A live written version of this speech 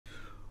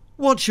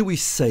What shall we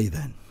say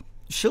then?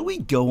 Shall we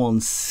go on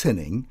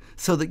sinning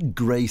so that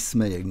grace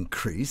may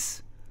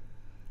increase?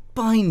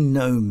 By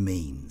no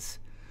means.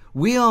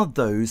 We are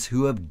those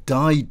who have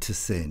died to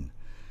sin.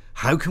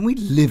 How can we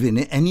live in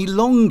it any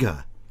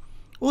longer?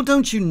 Or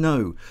don't you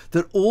know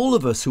that all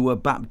of us who were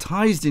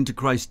baptized into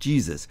Christ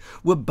Jesus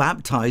were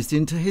baptized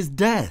into his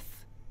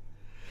death?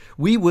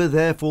 We were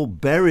therefore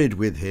buried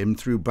with him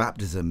through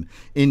baptism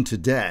into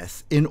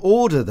death, in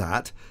order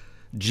that,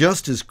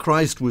 just as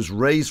Christ was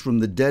raised from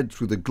the dead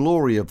through the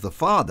glory of the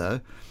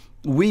Father,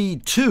 we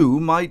too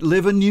might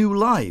live a new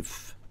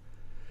life.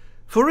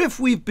 For if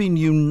we've been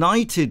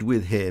united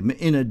with him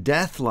in a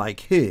death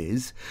like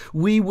his,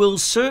 we will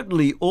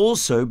certainly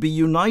also be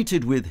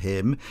united with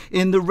him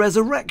in the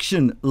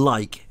resurrection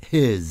like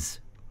his.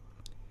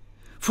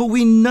 For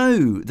we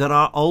know that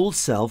our old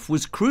self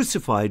was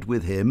crucified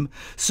with him,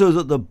 so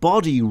that the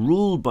body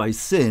ruled by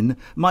sin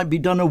might be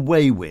done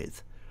away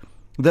with,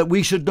 that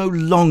we should no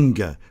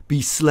longer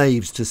be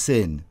slaves to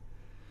sin,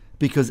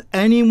 because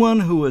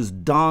anyone who has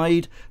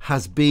died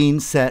has been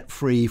set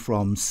free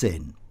from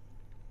sin.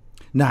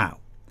 Now,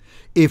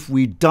 if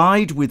we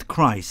died with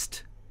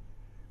Christ,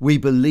 we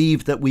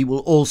believe that we will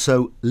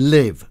also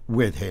live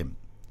with him.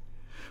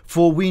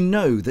 For we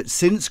know that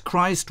since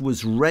Christ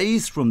was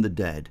raised from the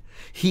dead,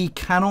 he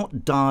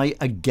cannot die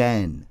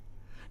again.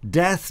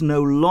 Death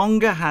no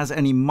longer has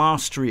any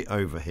mastery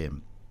over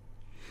him.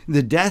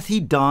 The death he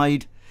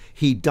died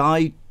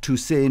to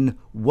sin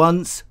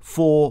once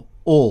for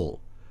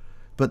all.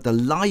 But the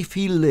life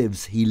he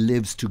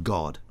lives to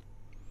God.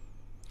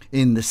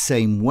 In the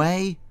same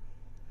way,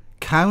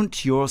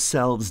 count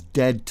yourselves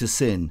dead to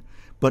sin,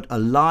 but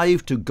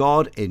alive to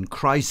God in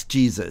Christ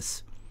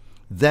Jesus.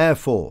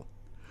 Therefore,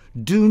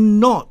 do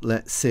not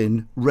let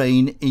sin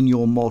reign in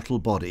your mortal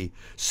body,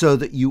 so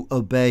that you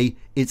obey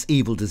its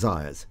evil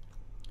desires.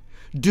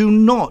 Do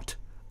not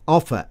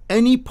offer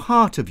any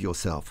part of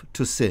yourself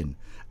to sin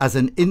as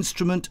an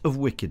instrument of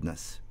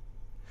wickedness,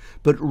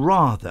 but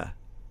rather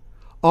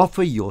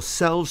offer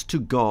yourselves to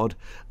God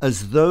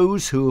as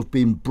those who have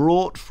been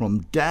brought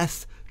from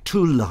death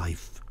to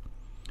life,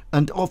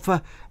 and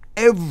offer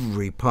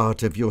every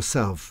part of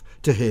yourself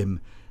to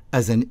him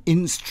as an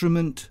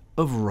instrument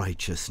of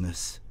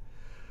righteousness.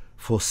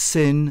 For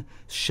sin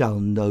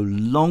shall no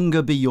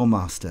longer be your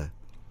master,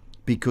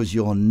 because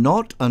you're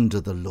not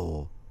under the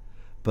law,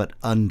 but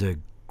under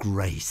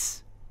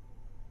grace.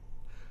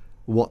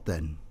 What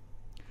then?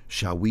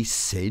 Shall we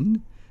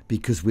sin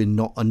because we're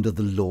not under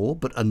the law,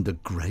 but under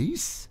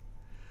grace?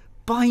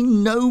 By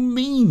no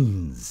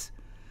means.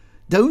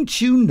 Don't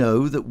you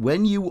know that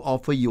when you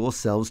offer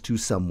yourselves to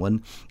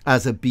someone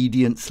as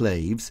obedient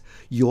slaves,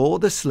 you're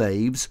the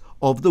slaves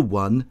of the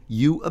one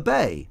you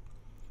obey,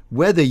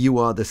 whether you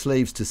are the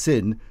slaves to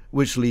sin,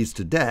 which leads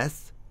to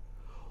death,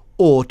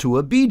 or to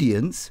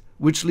obedience,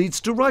 which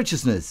leads to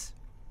righteousness?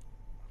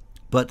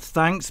 But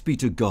thanks be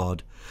to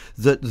God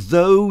that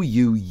though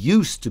you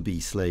used to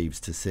be slaves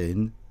to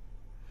sin,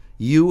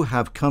 you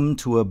have come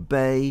to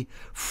obey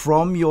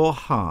from your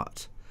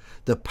heart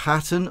the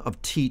pattern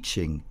of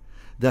teaching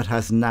that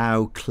has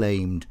now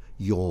claimed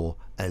your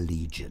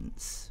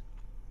allegiance.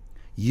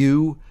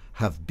 You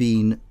have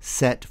been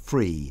set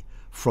free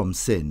from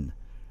sin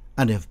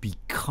and have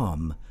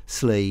become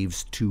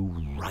slaves to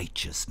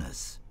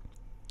righteousness.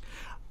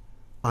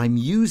 I'm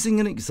using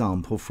an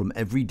example from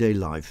everyday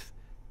life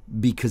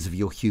because of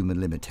your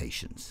human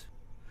limitations.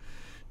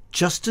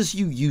 Just as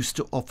you used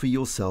to offer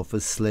yourself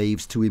as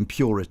slaves to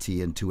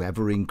impurity and to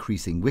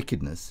ever-increasing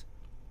wickedness,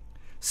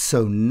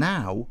 so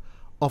now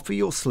offer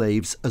your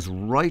slaves as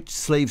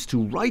slaves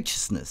to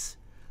righteousness,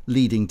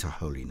 leading to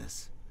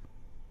holiness.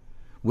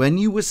 When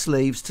you were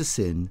slaves to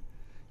sin,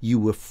 you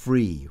were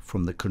free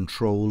from the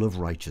control of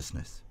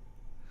righteousness.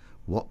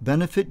 What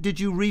benefit did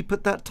you reap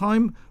at that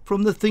time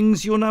from the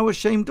things you're now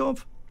ashamed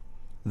of?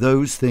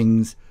 Those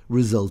things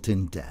result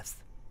in death.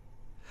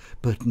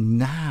 But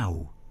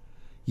now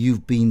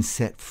you've been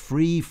set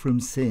free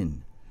from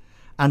sin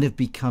and have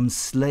become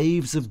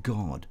slaves of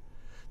God.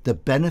 The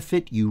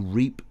benefit you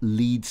reap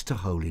leads to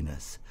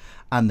holiness,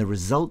 and the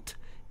result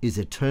is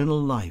eternal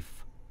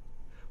life.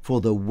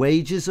 For the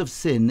wages of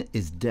sin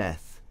is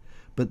death,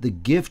 but the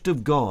gift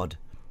of God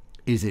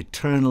is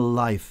eternal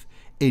life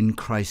in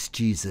Christ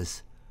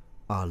Jesus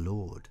our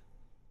Lord.